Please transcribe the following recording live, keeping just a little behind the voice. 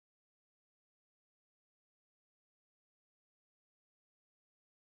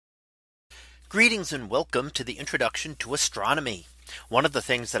Greetings and welcome to the introduction to astronomy. One of the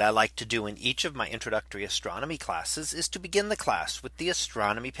things that I like to do in each of my introductory astronomy classes is to begin the class with the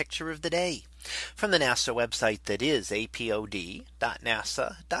astronomy picture of the day from the NASA website, that is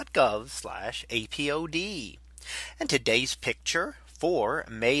apod.nasa.gov/apod. And today's picture for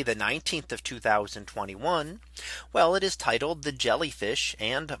May the 19th of 2021. Well, it is titled the Jellyfish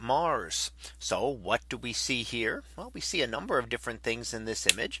and Mars. So what do we see here? Well, we see a number of different things in this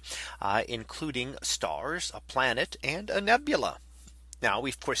image, including stars, a planet, and a nebula. Now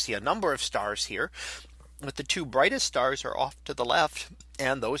we of course see a number of stars here, but the two brightest stars are off to the left,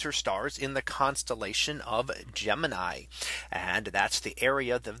 and those are stars in the constellation of Gemini. And that's the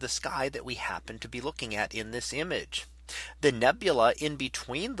area of the sky that we happen to be looking at in this image. The nebula in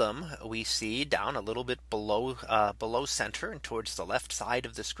between them we see down a little bit below center and towards the left side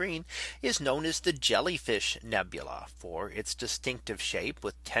of the screen is known as the Jellyfish Nebula for its distinctive shape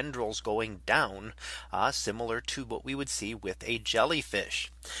with tendrils going down, similar to what we would see with a jellyfish.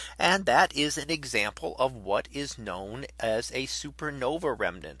 And that is an example of what is known as a supernova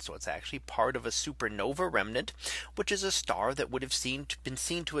remnant. So it's actually part of a supernova remnant, which is a star that would have been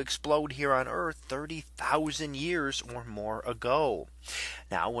seen to explode here on Earth 30,000 years or more ago.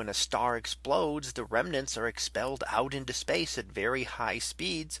 Now, when a star explodes, the remnants are expelled out into space at very high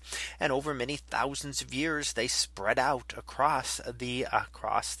speeds, and over many thousands of years they spread out across the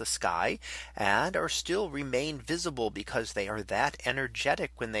sky and are still remain visible because they are that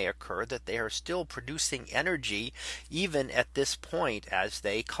energetic when they occur, that they are still producing energy even at this point as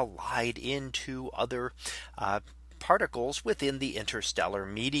they collide into other particles within the interstellar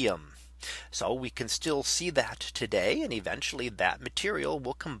medium. So we can still see that today, and eventually that material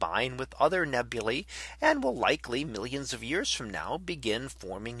will combine with other nebulae and will likely millions of years from now begin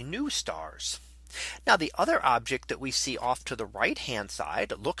forming new stars. Now the other object that we see off to the right hand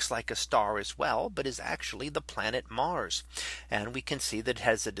side looks like a star as well, but is actually the planet Mars. And we can see that it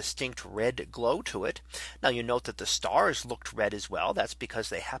has a distinct red glow to it. Now you note that the stars looked red as well. That's because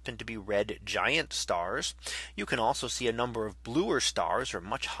they happen to be red giant stars. You can also see a number of bluer stars or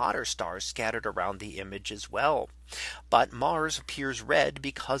much hotter stars scattered around the image as well. But Mars appears red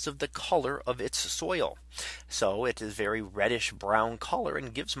because of the color of its soil. So it is very reddish brown color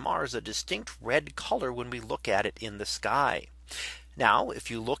and gives Mars a distinct red color when we look at it in the sky. Now, if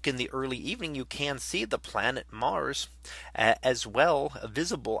you look in the early evening, you can see the planet Mars as well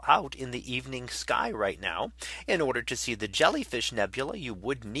visible out in the evening sky right now. In order to see the Jellyfish Nebula, you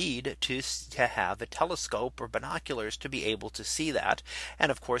would need to have a telescope or binoculars to be able to see that,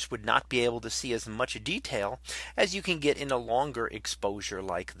 and of course would not be able to see as much detail as you can get in a longer exposure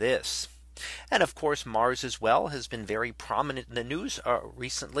like this. And of course, Mars as well has been very prominent in the news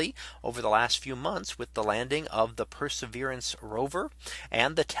recently over the last few months with the landing of the Perseverance rover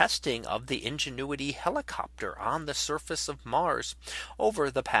and the testing of the Ingenuity helicopter on the surface of Mars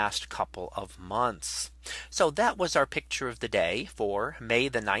over the past couple of months. So that was our picture of the day for May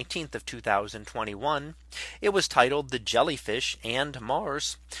the 19th of 2021. It was titled the Jellyfish and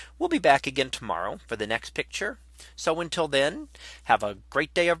Mars. We'll be back again tomorrow for the next picture. So until then, have a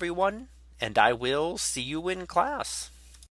great day, everyone. And I will see you in class.